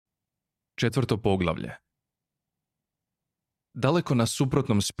4. poglavlje. Daleko na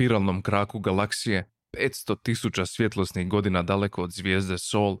suprotnom spiralnom kraku galaksije, 500.000 svjetlosnih godina daleko od zvijezde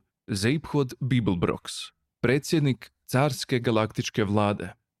Sol, Zeiphod Bibelbrox, predsjednik carske galaktičke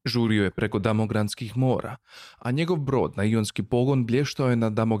vlade, žurio je preko damogranskih mora, a njegov brod na ionski pogon blještao je na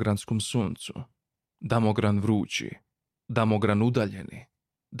damogranskom suncu. Damogran vrući, damogran udaljeni,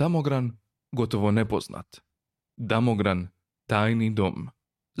 damogran gotovo nepoznat, damogran tajni dom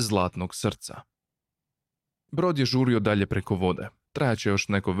zlatnog srca. Brod je žurio dalje preko vode. Trajaće još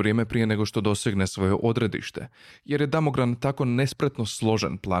neko vrijeme prije nego što dosegne svoje odredište, jer je damogran tako nespretno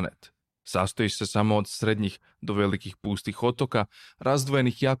složen planet. Sastoji se samo od srednjih do velikih pustih otoka,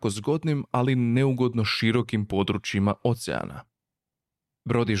 razdvojenih jako zgodnim, ali neugodno širokim područjima oceana.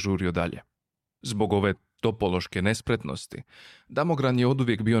 Brod je žurio dalje. Zbog ove topološke nespretnosti, damogran je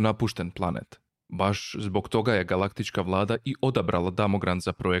oduvijek bio napušten planet. Baš zbog toga je galaktička vlada i odabrala damogran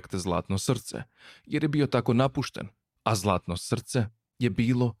za projekt Zlatno srce, jer je bio tako napušten, a Zlatno srce je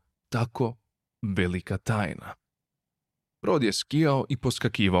bilo tako velika tajna. Brod je skijao i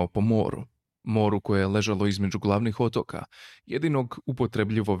poskakivao po moru koje je ležalo između glavnih otoka, jedinog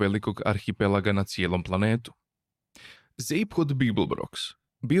upotrebljivo velikog arhipelaga na cijelom planetu. Zeiphod Bibelbrox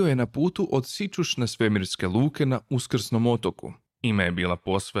bio je na putu od sičušne svemirske luke na uskrsnom otoku. Ime je bila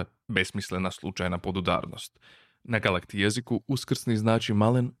posve besmislena slučajna podudarnost. Na galakti jeziku uskrsni znači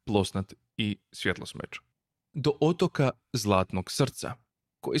malen, plosnat i svjetlosmeđ. Do otoka Zlatnog srca,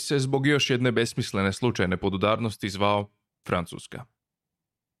 koji se zbog još jedne besmislene slučajne podudarnosti zvao Francuska.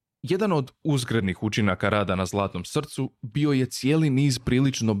 Jedan od uzgrednih učinaka rada na Zlatnom srcu bio je cijeli niz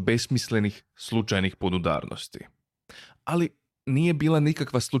prilično besmislenih slučajnih podudarnosti. Ali nije bila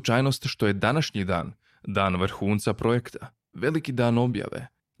nikakva slučajnost što je današnji dan, dan vrhunca projekta, veliki dan objave,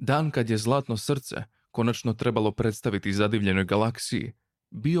 dan kad je Zlatno srce konačno trebalo predstaviti zadivljenoj galaksiji,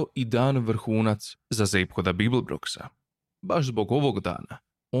 bio i dan vrhunac za Zeiphoda Bibelbroxa. Baš zbog ovog dana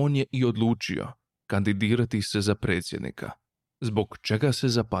on je i odlučio kandidirati se za predsjednika, zbog čega se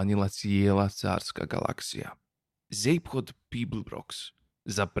zapanjila cijela carska galaksija. Zeiphod Bibelbrox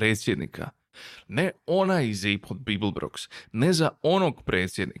za predsjednika, ne onaj Zeiphod Bibelbrox, ne za onog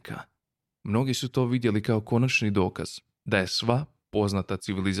predsjednika. Mnogi su to vidjeli kao konačni dokaz da je sva poznata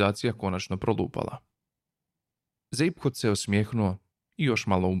civilizacija konačno prolupala. Zeiphod se osmijehnuo i još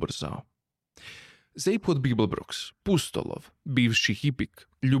malo ubrzao. Zeiphod Bibelbrox, pustolov, bivši hipik,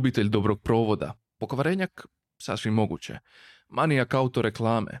 ljubitelj dobrog provoda, pokvarenjak, sasvim moguće, manijak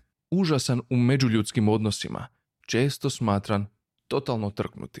autoreklame, užasan u međuljudskim odnosima, često smatran totalno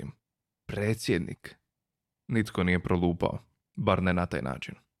trknutim. Predsjednik. Nitko nije prolupao, bar ne na taj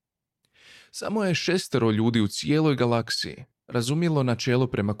način. Samo je 6 ljudi u cijeloj galaksiji razumjelo načelo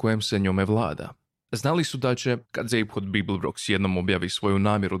prema kojem se njome vlada. Znali su da će, kad Zeiphod Bibelbrox jednom objavi svoju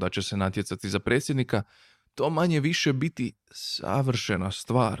namjeru da će se natjecati za predsjednika, to manje više biti savršena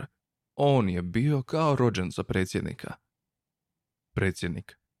stvar. On je bio kao rođen za predsjednika.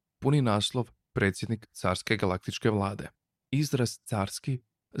 Predsjednik. Puni naslov predsjednik carske galaktičke vlade. Izraz carski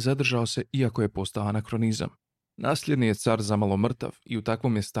zadržao se iako je postao anakronizam. Nasljedni je car zamalo mrtav i u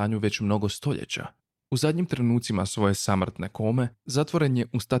takvom je stanju već mnogo stoljeća. U zadnjim trenucima svoje samrtne kome zatvoren je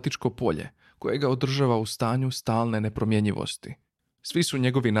u statičko polje koje ga održava u stanju stalne nepromjenjivosti. Svi su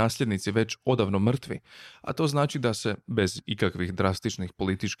njegovi nasljednici već odavno mrtvi, a to znači da se, bez ikakvih drastičnih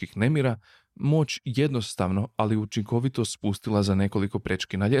političkih nemira, moć jednostavno, ali učinkovito spustila za nekoliko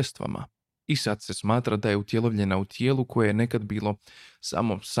prečki na ljestvama. I sad se smatra da je utjelovljena u tijelu koje je nekad bilo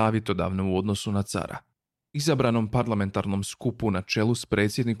samo savjetodavno u odnosu na cara, izabranom parlamentarnom skupu na čelu s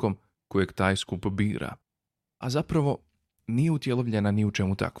predsjednikom kojeg taj skup bira. A zapravo nije utjelovljena ni u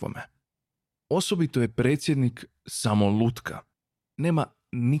čemu takvome. Osobito je predsjednik samo lutka. Nema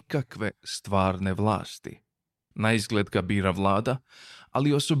nikakve stvarne vlasti. Naizgled ga bira vlada,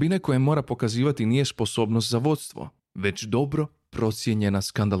 ali osobine koje mora pokazivati nije sposobnost za vodstvo, već dobro procijenjena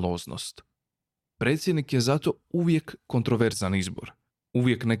skandaloznost. Predsjednik je zato uvijek kontroverzan izbor,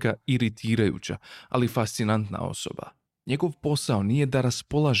 uvijek neka iritirajuća, ali fascinantna osoba. Njegov posao nije da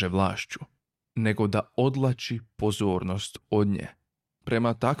raspolaže vlašću, nego da odvlači pozornost od nje.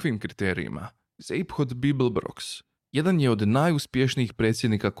 Prema takvim kriterijima, Zeiphod Bibelbrox jedan je od najuspješnijih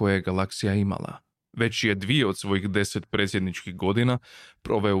predsjednika koje je galaksija imala. Već je 2 od svojih 10 predsjedničkih godina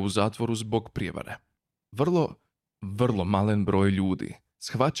proveo u zatvoru zbog prijevare. Vrlo malen broj ljudi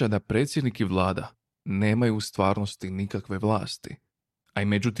shvaća da predsjednik i vlada nemaju u stvarnosti nikakve vlasti. A i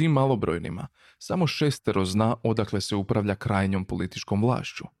među tim malobrojnima samo 6 zna odakle se upravlja krajnjom političkom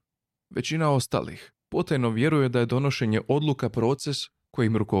vlašću. Većina ostalih potajno vjeruje da je donošenje odluka proces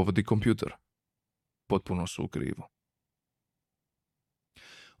kojim rukovodi kompjuter. Potpuno su u krivu.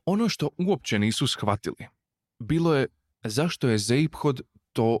 Ono što uopće nisu shvatili bilo je zašto je Zeiphod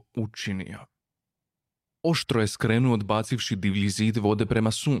to učinio. Oštro je skrenuo odbacivši divlji zid vode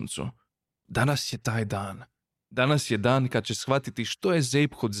prema suncu. Danas je taj dan. Danas je dan kad će shvatiti što je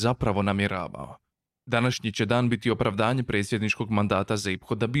Zeiphod zapravo namjeravao. Današnji će dan biti opravdanje predsjedničkog mandata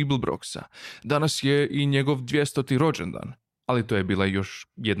Zeiphoda Bibelbroxa. Danas je i njegov 200. rođendan, ali to je bila još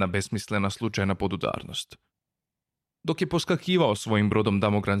jedna besmislena slučajna podudarnost. Dok je poskakivao svojim brodom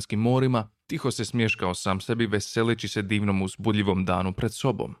damogranskim morima, tiho se smješkao sam sebi veseleći se divnom uzbudljivom danu pred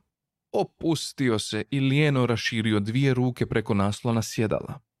sobom. Opustio se i lijeno raširio 2 ruke preko naslona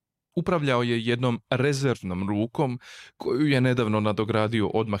sjedala. Upravljao je jednom rezervnom rukom koju je nedavno nadogradio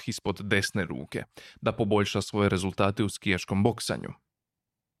odmah ispod desne ruke, da poboljša svoje rezultate u skijaškom boksanju.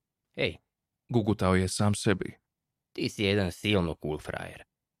 Ej, Gugutao je sam sebi. ti si jedan silno cool frajer.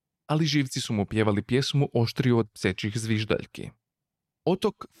 Ali živci su mu pjevali pjesmu oštriju od psećih zviždaljki.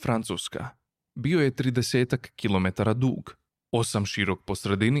 Otok Francuska bio je 30 kilometara dug, 8 širok po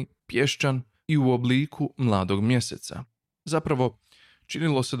sredini, pješčan i u obliku mladog mjeseca. Zapravo,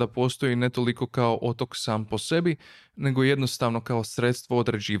 činilo se da postoji ne toliko kao otok sam po sebi, nego jednostavno kao sredstvo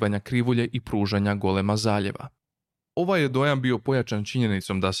određivanja krivulje i pružanja golema zaljeva. Ovaj je dojam bio pojačan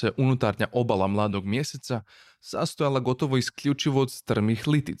činjenicom da se unutarnja obala mladog mjeseca sastojala gotovo isključivo od strmih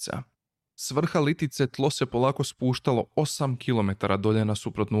litica. S vrha litice tlo se polako spuštalo 8 km dolje na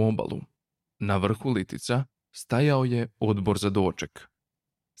suprotnu obalu. Na vrhu litica stajao je odbor za doček.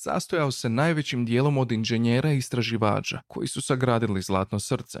 Sastojao se najvećim dijelom od inženjera i istraživača koji su sagradili zlatno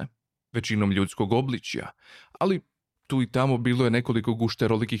srce, većinom ljudskog obličja, ali tu i tamo bilo je nekoliko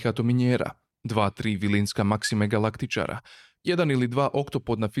gušterolikih atominjera, 2-3 vilinska maksime galaktičara, 1 ili 2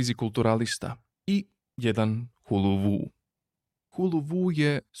 oktopodna fizikulturalista i 1 hulu-vu. Hulu-vu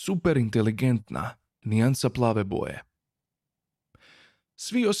je superinteligentna nijansa plave boje.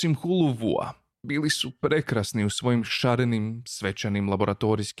 Svi osim hulu-vua bili su prekrasni u svojim šarenim, svečanim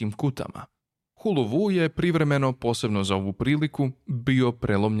laboratorijskim kutama. Hulu-vu je privremeno, posebno za ovu priliku, bio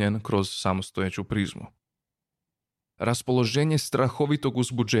prelomljen kroz samostojeću prizmu. Raspoloženje strahovitog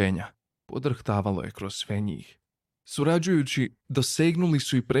uzbuđenja podrhtavalo je kroz sve njih. Surađujući, dosegnuli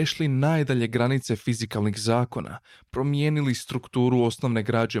su i prešli najdalje granice fizikalnih zakona, promijenili strukturu osnovne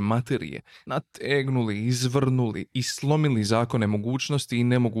građe materije, nategnuli, izvrnuli i slomili zakone mogućnosti i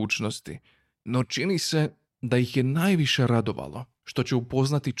nemogućnosti. No čini se da ih je najviše radovalo što će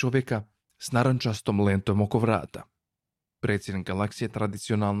upoznati čovjeka s narančastom lentom oko vrata. Predsjednik galaksije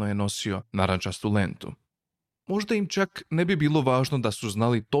tradicionalno je nosio narančastu lentu. Možda im čak ne bi bilo važno da su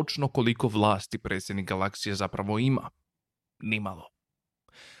znali točno koliko vlasti predsjednik galaksije zapravo ima. Nimalo.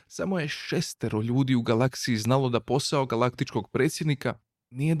 Samo je 6 ljudi u galaksiji znalo da posao galaktičkog predsjednika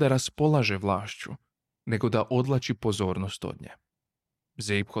nije da raspolaže vlašću, nego da odvlači pozornost od nje.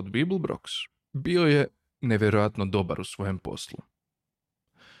 Zeiphod Bibelbrox bio je nevjerojatno dobar u svojem poslu.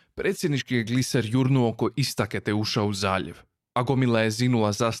 Predsjednički je gliser jurnuo oko istake te ušao u zaljev, a gomila je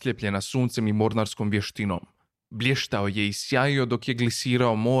zinula zasljepljena suncem i mornarskom vještinom. Blještao je i sjajio dok je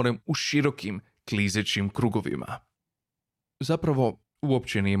glisirao morem u širokim, klizećim krugovima. Zapravo,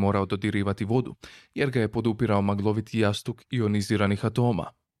 uopće nije morao dodirivati vodu, jer ga je podupirao magloviti jastuk ioniziranih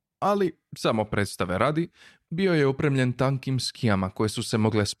atoma. Ali, samo predstave radi, bio je opremljen tankim skijama koje su se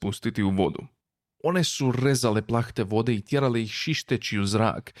mogle spustiti u vodu. One su rezale plahte vode i tjerale ih šišteći u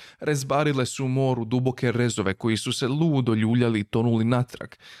zrak, rezbarile su u moru duboke rezove koji su se ludo ljuljali i tonuli natrag,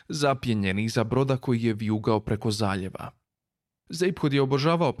 zapjenjeni iza broda koji je vijugao preko zaljeva. Zeiphod je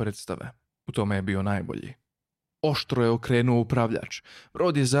obožavao predstave, u tome je bio najbolji. Oštro je okrenuo upravljač,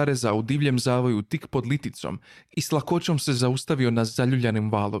 brod je zarezao u divljem zavoju tik pod liticom i s lakoćom se zaustavio na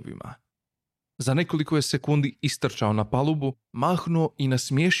zaljuljanim valovima. Za nekoliko je sekundi istrčao na palubu, mahnuo i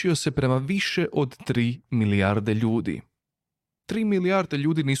nasmiješio se prema više od 3 milijarde ljudi. 3 milijarde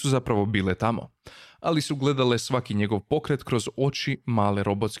ljudi nisu zapravo bile tamo, ali su gledale svaki njegov pokret kroz oči male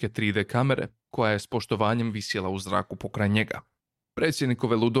robotske 3D kamere, koja je s poštovanjem visjela u zraku pokraj njega.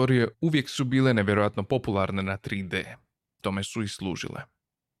 Predsjednikove ludorije uvijek su bile nevjerojatno popularne na 3D. Tome su i služile.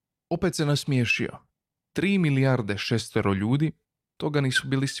 Opet se nasmiješio. 3 milijarde 6 ljudi toga nisu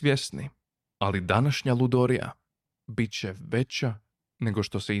bili svjesni. Ali današnja ludorija bit će veća nego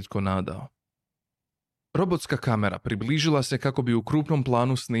što se itko nadao. Robotska kamera približila se kako bi u krupnom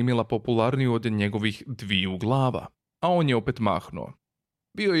planu snimila popularniju od njegovih 2 glava, a on je opet mahnuo.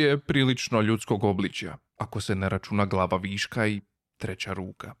 Bio je prilično ljudskog obličja, ako se ne računa glava viška i 3.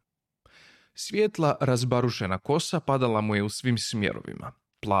 ruka. Svijetla razbarušena kosa padala mu je u svim smjerovima.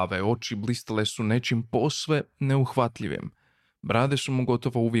 Plave oči blistale su nečim posve neuhvatljivim. Brade su mu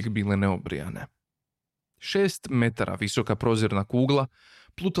gotovo uvijek bile neobrijane. 6 metara visoka prozirna kugla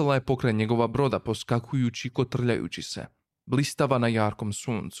plutala je pokraj njegova broda poskakujući i kotrljajući se, blistava na jarkom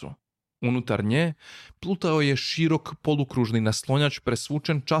suncu. Unutar nje plutao je širok polukružni naslonjač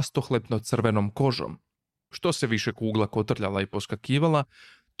presvučen častohlepno crvenom kožom. Što se više kugla kotrljala i poskakivala,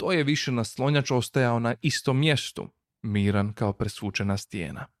 to je više naslonjač ostajao na istom mjestu, miran kao presvučena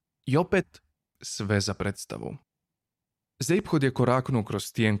stijena. I opet sve za predstavu. Zeiphod je koraknuo kroz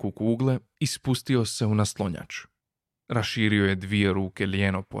stijenku kugle i spustio se u naslonjač. Raširio je 2 ruke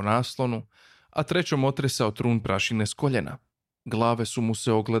lijeno po naslonu, a trećom otresao trun prašine s koljena. Glave su mu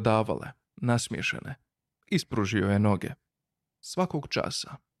se ogledavale, nasmiješene. Ispružio je noge. Svakog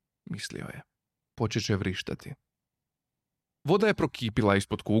časa, mislio je, počet će vrištati. Voda je prokipila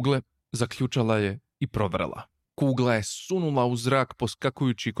ispod kugle, zaključala je i provrela. Kugla je sunula u zrak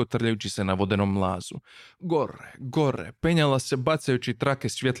poskakujući i kotrljajući se na vodenom mlazu. Gore, gore, penjala se bacajući trake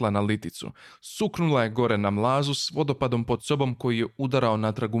svjetla na liticu. Suknula je gore na mlazu s vodopadom pod sobom koji je udarao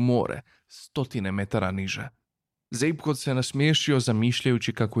natrag u more, 100 metara niže. Zeiphod se nasmiješio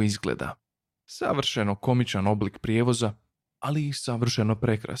zamišljajući kako izgleda. Savršeno komičan oblik prijevoza, ali i savršeno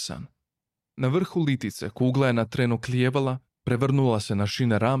prekrasan. Na vrhu litice kugla je na trenu klijevala, prevrnula se na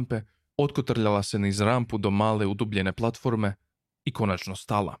šine rampe, otkotrljala se niz rampu do male udubljene platforme i konačno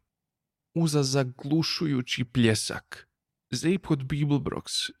stala. Uza zaglušujući pljesak, Zeiphod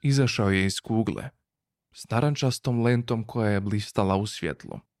Bibelbrox izašao je iz kugle, s narančastom lentom koja je blistala u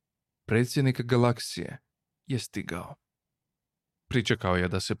svjetlu. Predsjednik galaksije je stigao. Pričekao je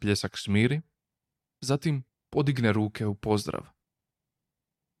da se pljesak smiri, zatim podigne ruke u pozdrav.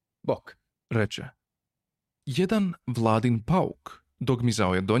 Bok. Reče. Jedan vladin pauk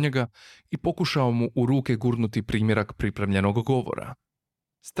dogmizao je do njega i pokušao mu u ruke gurnuti primjerak pripremljenog govora.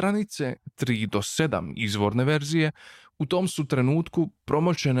 Stranice 3 do 7 izvorne verzije u tom su trenutku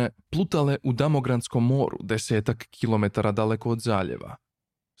promoćene plutale u Damogranskom moru 10 kilometara daleko od zaljeva.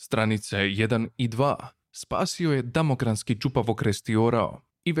 Stranice 1 i 2 spasio je Damogranski čupavokresti orao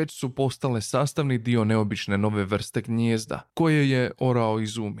i već su postale sastavni dio neobične nove vrste gnijezda koje je orao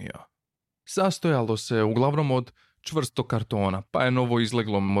izumio. Sastojalo se uglavnom od čvrstog kartona, pa je novo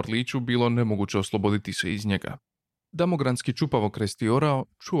izleglom morliću bilo nemoguće osloboditi se iz njega. Damogranski čupavokresti orao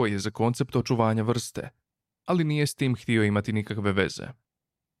čuo je za koncept očuvanja vrste, ali nije s tim htio imati nikakve veze.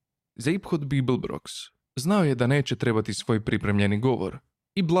 Zeiphod Bibelbrox znao je da neće trebati svoj pripremljeni govor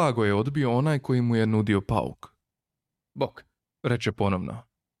i blago je odbio onaj koji mu je nudio pauk. Bok. Reče ponovno.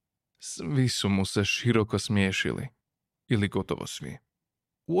 Svi su mu se široko smiješili. Ili gotovo svi.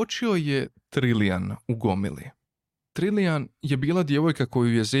 Uočio je Trillian u gomili. Trillian je bila djevojka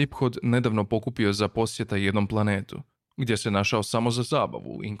koju je Zeiphod nedavno pokupio za posjeta jednom planetu, gdje se našao samo za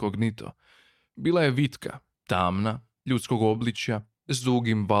zabavu, inkognito. Bila je vitka, tamna, ljudskog obličja, s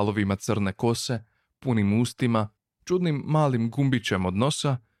dugim valovima crne kose, punim ustima, čudnim malim gumbićem od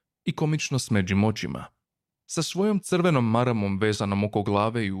nosa i komično smeđim očima. Sa svojom crvenom maramom vezanom oko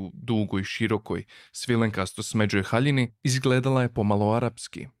glave i u dugoj, širokoj, svilenkasto smeđoj haljini izgledala je pomalo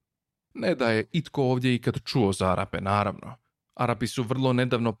arapski. Ne da je itko ovdje ikad čuo za Arape, naravno. Arapi su vrlo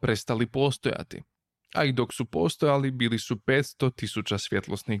nedavno prestali postojati, a i dok su postojali bili su 500.000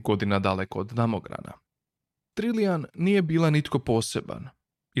 svjetlosnih godina daleko od Damograna. Trillian nije bila nitko poseban,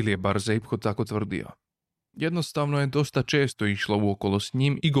 ili je bar Zeiphod tako tvrdio. Jednostavno je dosta često išla uokolo s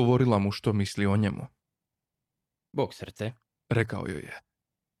njim i govorila mu što misli o njemu. Bok srce. Rekao joj je.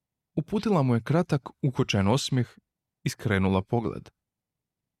 Uputila mu je kratak, ukočen osmijeh i skrenula pogled.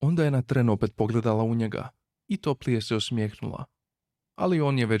 Onda je na tren opet pogledala u njega i toplije se osmijehnula, ali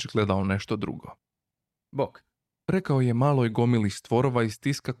on je već gledao nešto drugo. Bok. Rekao je maloj gomili stvorova iz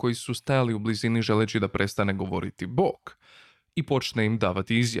tiska koji su stajali u blizini želeći da prestane govoriti bok i počne im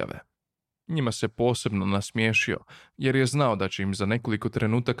davati izjave. Njima se posebno nasmiješio jer je znao da će im za nekoliko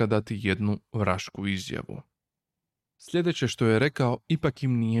trenutaka dati jednu vrašku izjavu. Sljedeće što je rekao ipak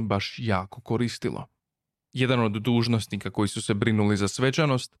im nije baš jako koristilo. Jedan od dužnosnika koji su se brinuli za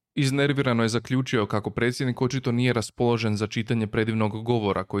svečanost iznervirano je zaključio kako predsjednik očito nije raspoložen za čitanje predivnog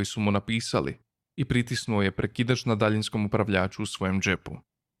govora koji su mu napisali i pritisnuo je prekidač na daljinskom upravljaču u svojem džepu.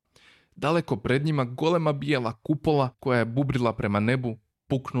 Daleko pred njima golema bijela kupola koja je bubrila prema nebu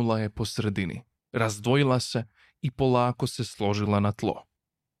puknula je po sredini, razdvojila se i polako se složila na tlo.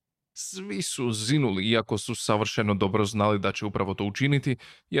 Svi su zinuli iako su savršeno dobro znali da će upravo to učiniti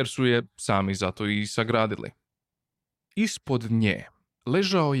jer su je sami zato i sagradili. Ispod nje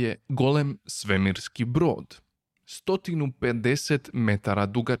ležao je golem svemirski brod, 150 metara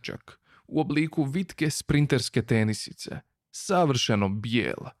dugačak, u obliku vitke sprinterske tenisice, savršeno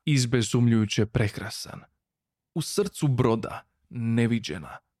bijel, izbezumljujuće prekrasan. U srcu broda,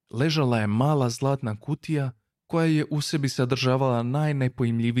 neviđena, ležala je mala zlatna kutija koja je u sebi sadržavala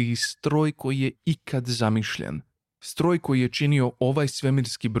najnepojmljiviji stroj koji je ikad zamišljen. Stroj koji je činio ovaj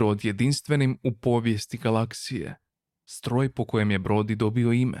svemirski brod jedinstvenim u povijesti galaksije. Stroj po kojem je brod i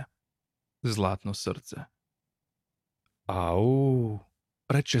dobio ime. Zlatno srce. Au.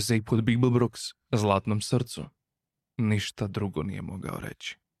 Reče Zeipod Bibelbrox zlatnom srcu. Ništa drugo nije mogao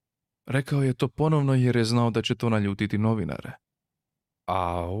reći. Rekao je to ponovno jer je znao da će to naljutiti novinare.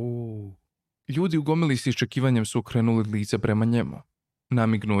 Au. Ljudi u gomili s iščekivanjem su okrenuli lice prema njemu.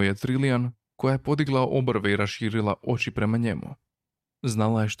 Namignuo je Trillian, koja je podigla obrve i raširila oči prema njemu.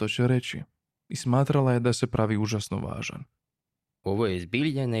 Znala je što će reći i smatrala je da se pravi užasno važan. Ovo je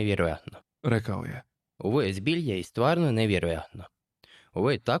zbilje nevjerojatno. Rekao je. Ovo je zbilje i stvarno nevjerojatno.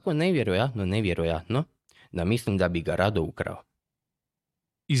 Ovo je tako nevjerojatno, da mislim da bi ga rado ukrao.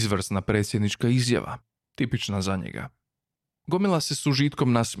 Izvrsna predsjednička izjava, tipična za njega. Gomila se s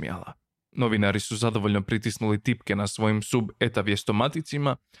užitkom nasmijala. Novinari su zadovoljno pritisnuli tipke na svojim sub-eta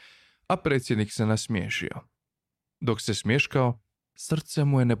vjestomaticima, a predsjednik se nasmiješio. Dok se smješkao, srce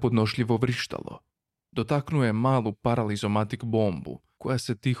mu je nepodnošljivo vrištalo. Dotaknuo je malu paralizomatik bombu, koja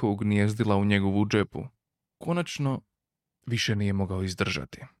se tiho ugnjezdila u njegovu džepu. Konačno, više nije mogao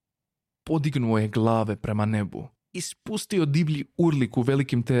izdržati. Podignuo je glave prema nebu, ispustio divlji urlik u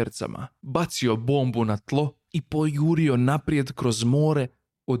velikim tercama, bacio bombu na tlo i pojurio naprijed kroz more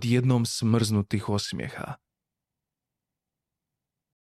odjednom smrznutih osmijeha.